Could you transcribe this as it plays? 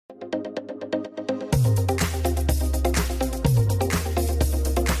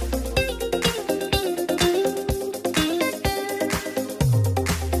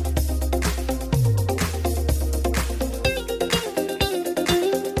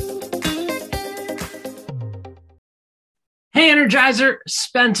Hey, Energizer,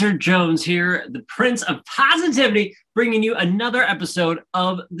 Spencer Jones here, the Prince of Positivity, bringing you another episode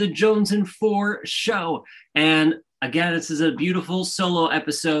of the Jones and Four Show. And again, this is a beautiful solo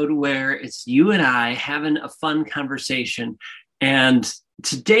episode where it's you and I having a fun conversation. And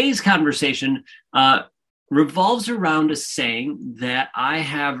today's conversation revolves around a saying that I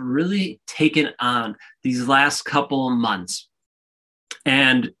have really taken on these last couple of months.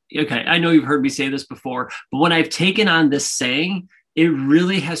 And okay, I know you've heard me say this before, but when I've taken on this saying, it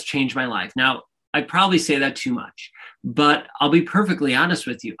really has changed my life. Now, I probably say that too much, but I'll be perfectly honest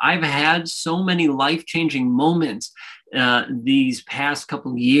with you. I've had so many life-changing moments these past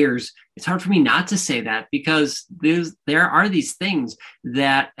couple of years. It's hard for me not to say that because there are these things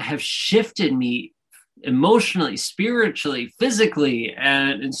that have shifted me emotionally, spiritually, physically,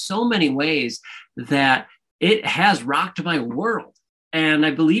 and in so many ways that it has rocked my world. And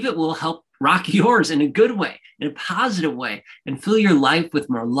I believe it will help rock yours in a good way, in a positive way, and fill your life with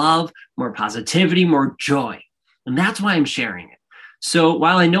more love, more positivity, more joy. And that's why I'm sharing it. So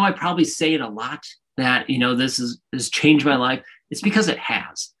while I know I probably say it a lot, that, this has changed my life, it's because it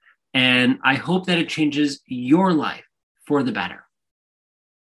has. And I hope that it changes your life for the better.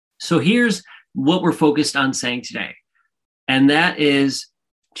 So here's what we're focused on saying today. And that is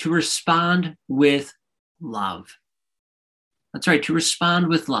to respond with love. That's right, to respond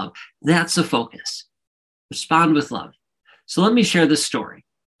with love. That's the focus. Respond with love. So let me share this story.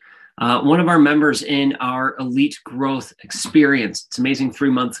 One of our members in our Elite Growth Experience, it's an amazing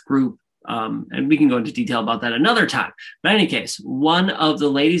 3-month group, and we can go into detail about that another time. But in any case, one of the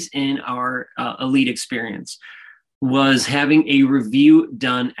ladies in our Elite Experience was having a review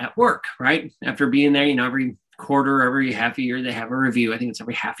done at work, right? After being there, every quarter, every half a year, they have a review. I think it's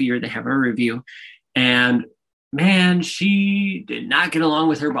every half a year they have a review. And man, she did not get along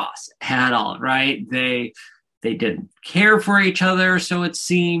with her boss at all, right? They didn't care for each other, so it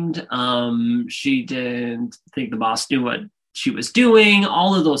seemed. She didn't think the boss knew what she was doing,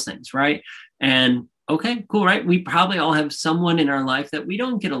 all of those things, right? And okay, cool, right? We probably all have someone in our life that we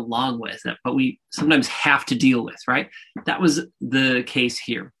don't get along with, but we sometimes have to deal with, right? That was the case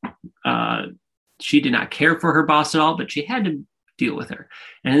here. She did not care for her boss at all, but she had to deal with her.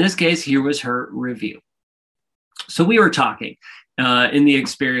 And in this case, here was her review. So we were talking in the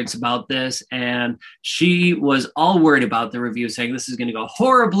experience about this, and she was all worried about the review, saying this is going to go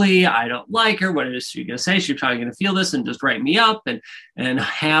horribly. I don't like her. What is she going to say? She's probably going to feel this and just write me up and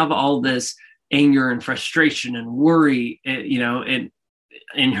have all this anger and frustration and worry,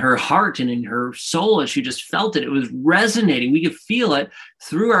 in her heart and in her soul as she just felt it. It was resonating. We could feel it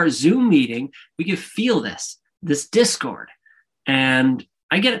through our Zoom meeting. We could feel this discord. And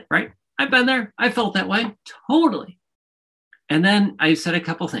I get it, right? I've been there. I felt that way. Totally. And then I said a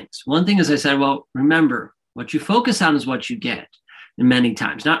couple things. One thing is I said, well, remember, what you focus on is what you get. And many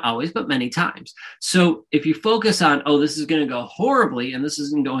times, not always, but many times. So if you focus on, this is going to go horribly and this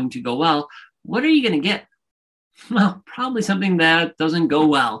isn't going to go well, what are you going to get? Well, probably something that doesn't go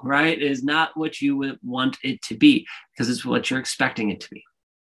well, right? Is not what you would want it to be because it's what you're expecting it to be.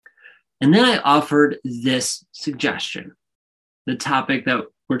 And then I offered this suggestion, the topic that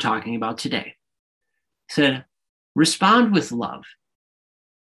we're talking about today. He said, respond with love.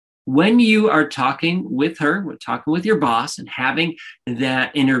 When you are talking with her, talking with your boss and having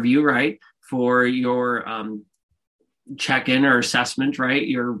that interview, right, for your check-in or assessment, right,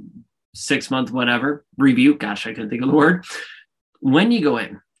 your 6-month whatever review, gosh, I couldn't think of the word. When you go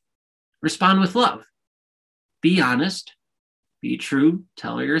in, respond with love. Be honest, be true,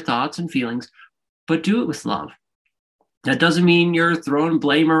 tell her your thoughts and feelings, but do it with love. That doesn't mean you're throwing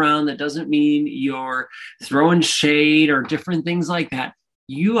blame around. That doesn't mean you're throwing shade or different things like that.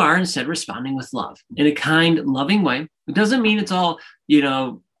 You are instead responding with love in a kind, loving way. It doesn't mean it's all,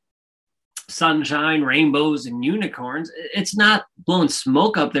 sunshine, rainbows, and unicorns. It's not blowing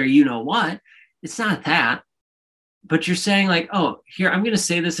smoke up there, you know what. It's not that. But you're saying like, here, I'm going to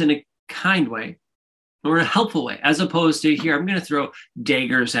say this in a kind way or a helpful way, as opposed to here, I'm going to throw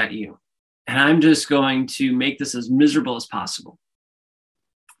daggers at you. And I'm just going to make this as miserable as possible.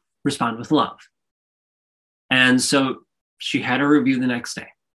 Respond with love. And so she had a review the next day.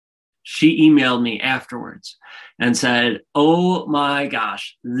 She emailed me afterwards and said, oh my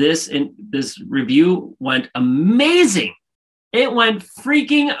gosh, this review went amazing. It went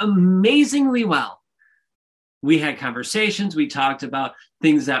freaking amazingly well. We had conversations. We talked about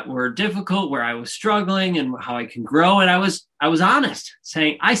things that were difficult, where I was struggling and how I can grow. And I was honest,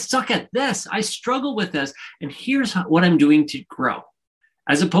 saying, I suck at this. I struggle with this. And here's what I'm doing to grow.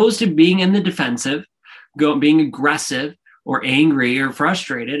 As opposed to being in the defensive, being aggressive or angry or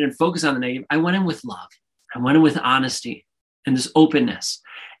frustrated and focus on the negative, I went in with love. I went in with honesty and this openness.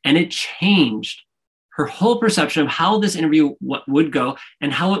 And it changed her whole perception of how this interview would go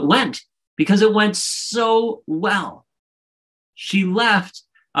and how it went, because it went so well. She left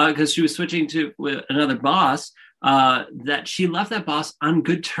because she was switching to with another boss, that she left that boss on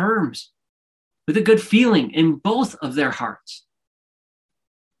good terms with a good feeling in both of their hearts.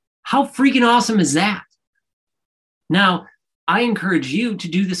 How freaking awesome is that? Now, I encourage you to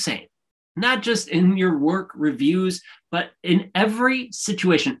do the same, not just in your work reviews, but in every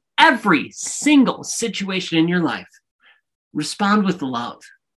situation, every single situation in your life. Respond with love.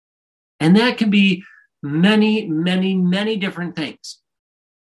 And that can be many, many, many different things.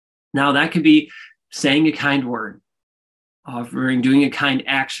 Now, that could be saying a kind word, doing a kind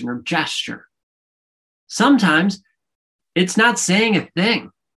action or gesture. Sometimes it's not saying a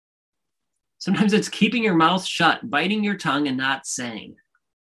thing. Sometimes it's keeping your mouth shut, biting your tongue and not saying.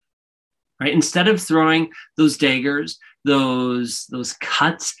 Right? Instead of throwing those daggers, those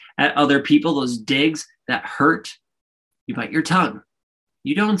cuts at other people, those digs that hurt, you bite your tongue.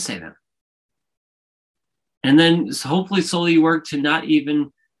 You don't say them. And then hopefully slowly you work to not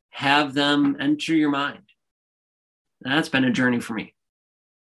even have them enter your mind. That's been a journey for me.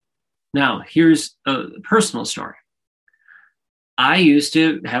 Now, here's a personal story. I used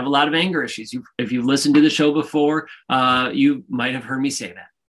to have a lot of anger issues. If you've listened to the show before, you might have heard me say that.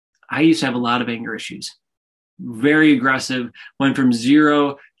 I used to have a lot of anger issues. Very aggressive, went from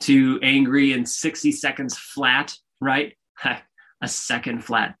 0 to angry in 60 seconds flat, right? A second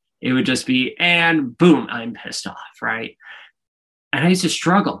flat. It would just be, and boom, I'm pissed off, right? And I used to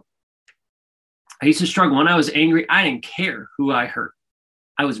struggle. When I was angry, I didn't care who I hurt.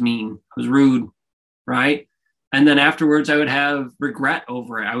 I was mean, I was rude, right? And then afterwards, I would have regret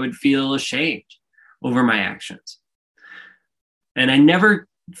over it. I would feel ashamed over my actions. And I never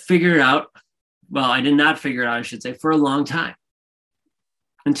figured it out. Well, I did not figure it out, I should say, for a long time.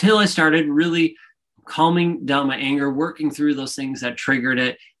 Until I started really calming down my anger, working through those things that triggered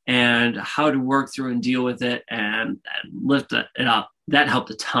it, and how to work through and deal with it and lift it up. That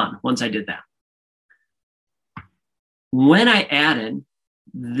helped a ton once I did that. When I added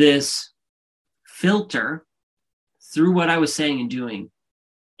this filter through what I was saying and doing,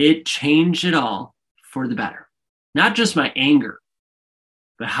 it changed it all for the better. Not just my anger,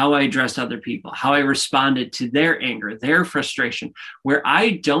 but how I addressed other people, how I responded to their anger, their frustration, where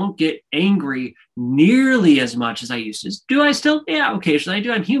I don't get angry nearly as much as I used to. Do I still? Yeah, occasionally I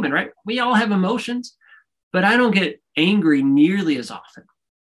do. I'm human, right? We all have emotions, but I don't get angry nearly as often.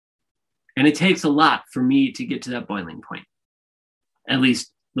 And it takes a lot for me to get to that boiling point, at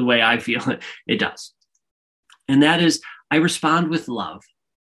least the way I feel it does. And that is, I respond with love.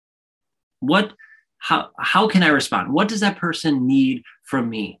 How can I respond? What does that person need from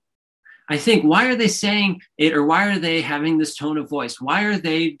me? I think, why are they saying it, or why are they having this tone of voice? Why are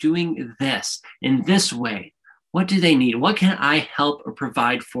they doing this in this way? What do they need? What can I help or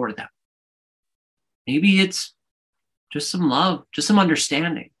provide for them? Maybe it's just some love, just some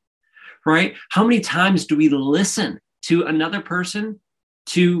understanding, right? How many times do we listen to another person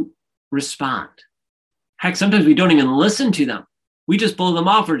to respond? Heck, sometimes we don't even listen to them. We just blow them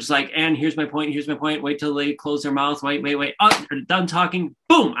off. We're just like, and here's my point. Wait till they close their mouth. Wait. Oh, they're done talking.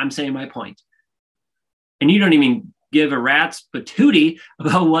 Boom, I'm saying my point. And you don't even give a rat's patootie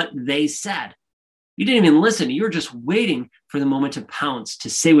about what they said. You didn't even listen. You were just waiting for the moment to pounce, to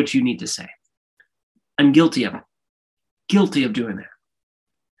say what you need to say. I'm guilty of it. Guilty of doing that.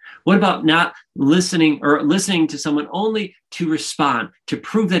 What about not listening, or listening to someone only to respond, to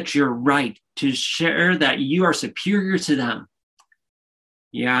prove that you're right, to share that you are superior to them?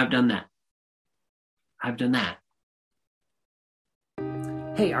 Yeah, I've done that.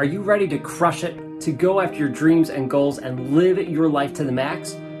 Hey, are you ready to crush it? To go after your dreams and goals and live your life to the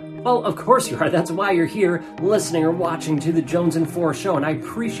max? Well, of course you are. That's why you're here listening or watching to the Jones and Four show, and I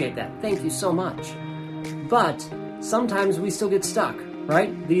appreciate that. Thank you so much. But sometimes we still get stuck,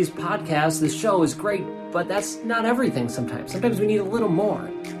 right? These podcasts, this show is great, but that's not everything sometimes. Sometimes we need a little more.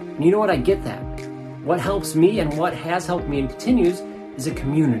 And you know what? I get that. What helps me and what has helped me and continues is a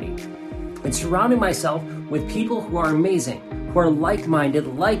community. It's surrounding myself with people who are amazing, who are like-minded,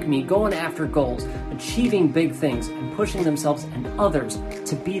 like me, going after goals, achieving big things, and pushing themselves and others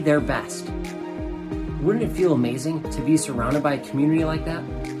to be their best. Wouldn't it feel amazing to be surrounded by a community like that?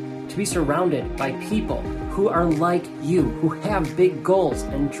 To be surrounded by people who are like you, who have big goals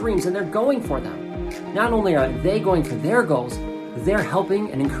and dreams, and they're going for them. Not only are they going for their goals, they're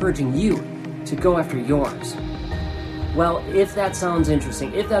helping and encouraging you to go after yours. Well, if that sounds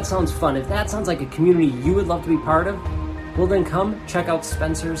interesting, if that sounds fun, if that sounds like a community you would love to be part of, well then come check out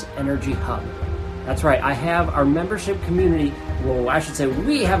Spencer's Energy Hub. That's right, I have our membership community, well I should say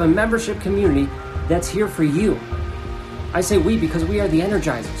we have a membership community that's here for you. I say we because we are the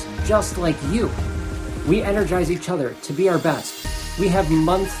Energizers, just like you. We energize each other to be our best. We have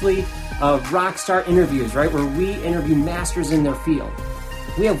monthly rockstar interviews, right, where we interview masters in their field.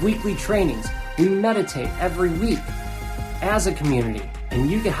 We have weekly trainings. We meditate every week as a community. And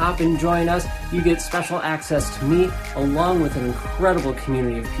you can hop and join us. You get special access to me along with an incredible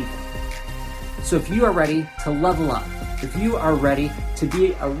community of people. So if you are ready to level up, if you are ready to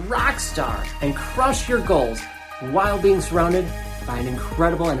be a rock star and crush your goals while being surrounded by an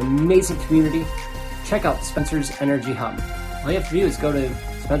incredible and amazing community, check out Spencer's Energy Hub. All you have to do is go to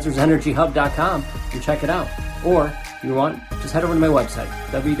spencersenergyhub.com and check it out. Or if you want, just head over to my website,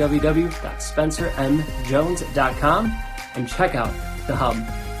 www.spencermjones.com, and check out the hub.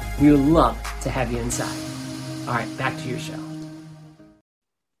 We would love to have you inside. All right, back to your show.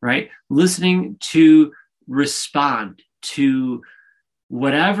 Right? Listening to respond to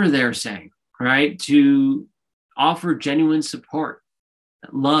whatever they're saying, right? To offer genuine support,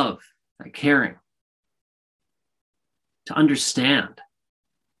 that love, that caring, to understand.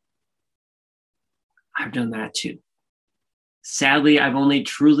 I've done that too. Sadly, I've only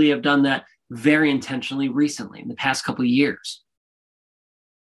truly have done that very intentionally recently in the past couple of years.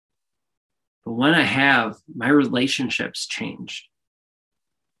 But when I have, my relationships changed.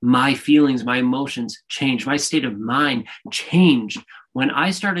 My feelings, my emotions changed. My state of mind changed when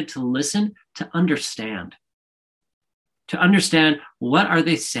I started to listen, to understand what are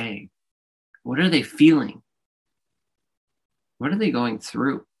they saying? What are they feeling? What are they going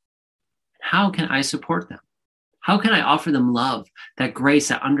through? How can I support them? How can I offer them love, that grace,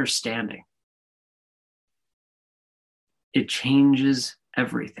 that understanding? It changes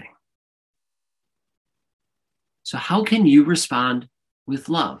everything. So how can you respond with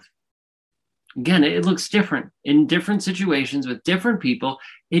love? Again, it looks different in different situations with different people.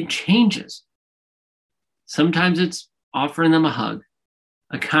 It changes. Sometimes it's offering them a hug,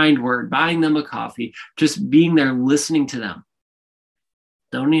 a kind word, buying them a coffee, just being there, listening to them.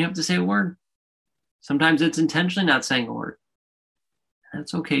 Don't even have to say a word. Sometimes it's intentionally not saying a word.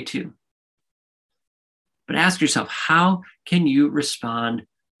 That's okay too. But ask yourself, how can you respond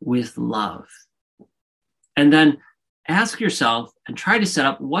with love? And then ask yourself and try to set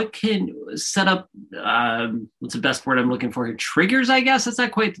up what's the best word I'm looking for here? Triggers, I guess. That's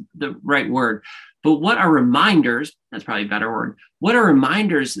not quite the right word. But what are reminders? That's probably a better word. What are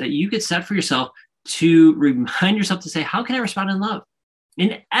reminders that you could set for yourself to remind yourself to say, how can I respond in love?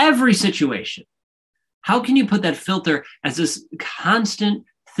 In every situation. How can you put that filter as this constant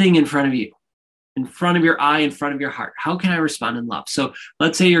thing in front of you, in front of your eye, in front of your heart? How can I respond in love? So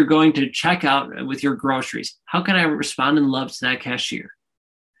let's say you're going to check out with your groceries. How can I respond in love to that cashier?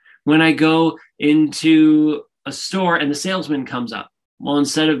 When I go into a store and the salesman comes up, well,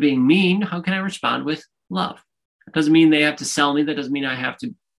 instead of being mean, how can I respond with love? That doesn't mean they have to sell me. That doesn't mean I have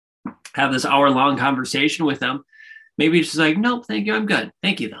to have this hour-long conversation with them. Maybe it's just like, nope, thank you, I'm good.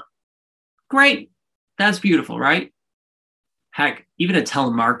 Thank you, though. Great. That's beautiful, right? Heck, even a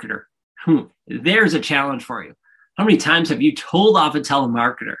telemarketer. There's a challenge for you. How many times have you told off a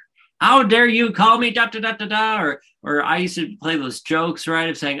telemarketer? How dare you call me, da, da, da, da, da. Or I used to play those jokes, right,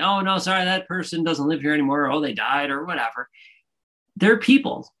 of saying, oh, no, sorry, that person doesn't live here anymore, or oh, they died, or whatever. They're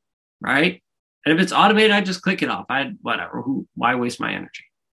people, right? And if it's automated, I just click it off. Why waste my energy?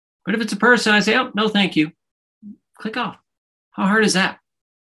 But if it's a person, I say, oh, no, thank you. Click off. How hard is that?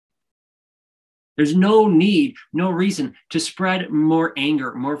 There's no need, no reason to spread more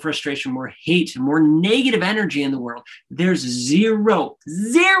anger, more frustration, more hate, more negative energy in the world. There's zero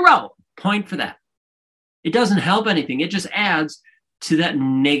point for that. It doesn't help anything. It just adds to that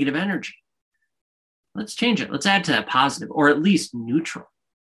negative energy. Let's change it. Let's add to that positive, or at least neutral.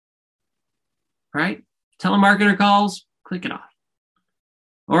 Right? Telemarketer calls, click it off.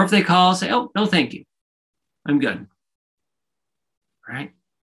 Or if they call, say, oh, no, thank you. I'm good. Right?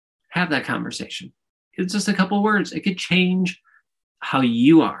 Have that conversation. It's just a couple words. It could change how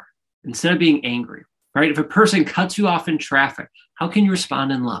you are instead of being angry, right? If a person cuts you off in traffic, how can you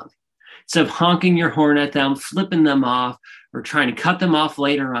respond in love? Instead of honking your horn at them, flipping them off, or trying to cut them off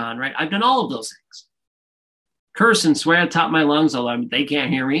later on, right? I've done all of those things. Curse and swear at the top of my lungs, although they can't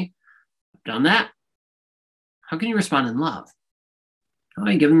hear me. I've done that. How can you respond in love? Oh,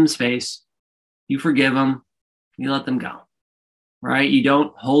 you give them space. You forgive them. You let them go, right? You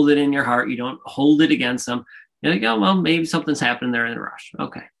don't hold it in your heart. You don't hold it against them. You're like, oh, well, maybe something's happened. They're in a rush.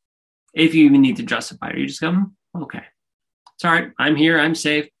 Okay. If you even need to justify it, you just go, okay. It's all right. I'm here. I'm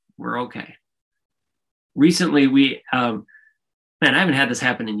safe. We're okay. Recently, I haven't had this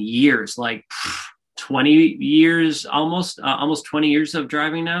happen in years, like 20 years, almost 20 years of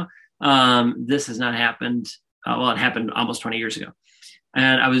driving now. This has not happened. It happened almost 20 years ago.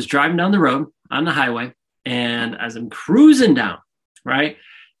 And I was driving down the road on the highway, and as I'm cruising down, right,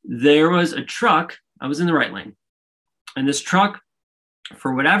 there was a truck. I was in the right lane, and this truck,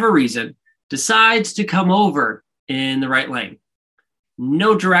 for whatever reason, decides to come over in the right lane.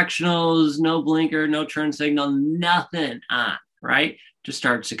 No directionals, no blinker, no turn signal, nothing on, right? Just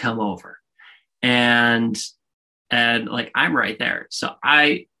starts to come over. And like, I'm right there. So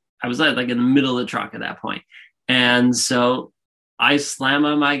I was like in the middle of the truck at that point. And so I slam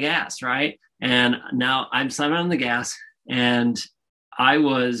on my gas, right? And now I'm slamming on the gas, and I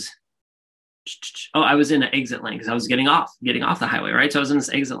was in an exit lane because I was getting off the highway, right? So I was in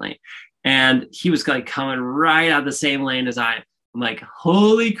this exit lane, and he was like coming right out the same lane as I. I'm like,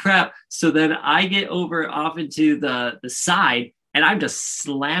 holy crap. So then I get over off into the side, and I'm just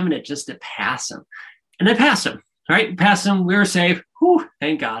slamming it just to pass him. And I passed him, right? Passed him. We were safe. Whew,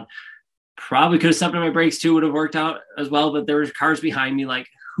 thank God. Probably could have stepped on my brakes too, would have worked out as well. But there were cars behind me. Like,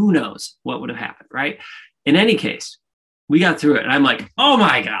 who knows what would have happened, right? In any case, we got through it. And I'm like, oh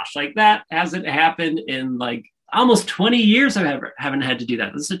my gosh, like that hasn't happened in like almost 20 years. I haven't had to do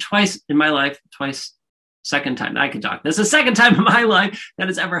that. This is twice in my life, second time I can talk. This is the second time in my life that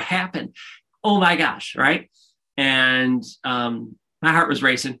has ever happened. Oh my gosh, right? And my heart was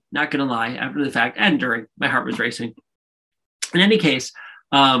racing, not going to lie, after the fact and during, my heart was racing. In any case,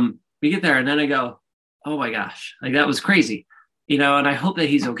 we get there, and then I go, oh my gosh, like that was crazy, and I hope that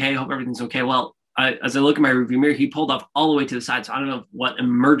he's okay. I hope everything's okay. Well, as I look in my rearview mirror, he pulled off all the way to the side. So I don't know what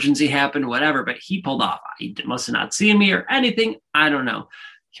emergency happened, whatever, but he pulled off. He must have not seen me or anything. I don't know.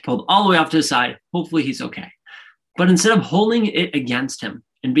 He pulled all the way off to the side. Hopefully he's okay. But instead of holding it against him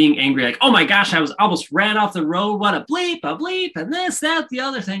and being angry, like, oh my gosh, I was almost ran off the road. What a bleep, and this, that, the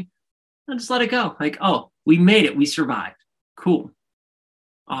other thing. I just let it go. Like, oh, we made it. We survived. Cool.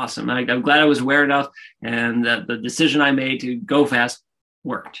 Awesome. I'm glad I was aware enough, and the decision I made to go fast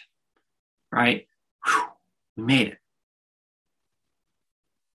worked. Right? Whew, we made it.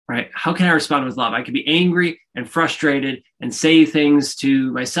 Right? How can I respond with love? I could be angry and frustrated and say things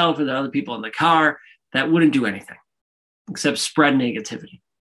to myself or the other people in the car that wouldn't do anything except spread negativity.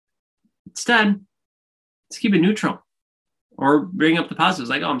 Instead, let's keep it neutral or bring up the positives.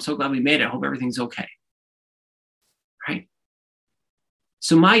 Like, oh, I'm so glad we made it. I hope everything's okay. Right?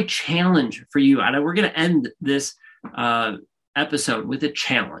 So my challenge for you, and we're going to end this episode with a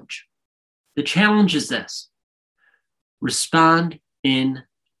challenge. The challenge is this: respond in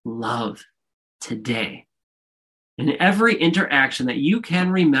love today. In every interaction that you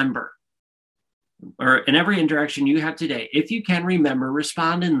can remember, or in every interaction you have today, if you can remember,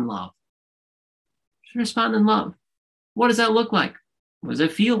 respond in love. Respond in love. What does that look like? What does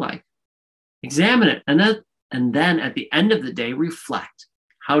it feel like? Examine it. And then at the end of the day, reflect.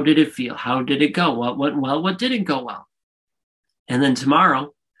 How did it feel? How did it go? What went well? What didn't go well? And then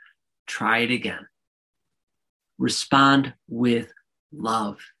tomorrow, try it again. Respond with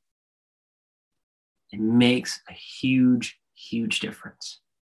love. It makes a huge, huge difference.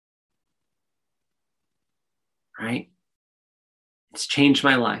 Right? It's changed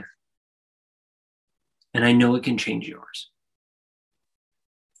my life. And I know it can change yours.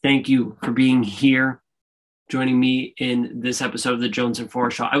 Thank you for being here, joining me in this episode of the Jones and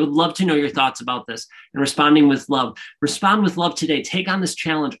Forrest Show. I would love to know your thoughts about this and responding with love. Respond with love today. Take on this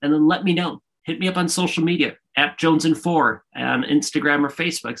challenge and then let me know. Hit me up on social media at Jones and Four on Instagram or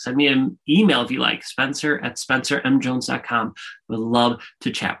Facebook. Send me an email if you like, spencer@spencermjones.com. Would love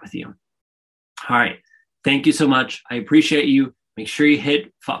to chat with you. All right. Thank you so much. I appreciate you. Make sure you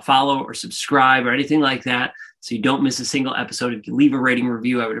hit follow or subscribe or anything like that so you don't miss a single episode. If you leave a rating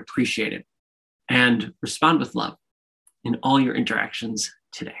review, I would appreciate it. And respond with love in all your interactions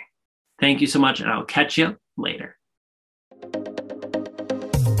today. Thank you so much, and I'll catch you later.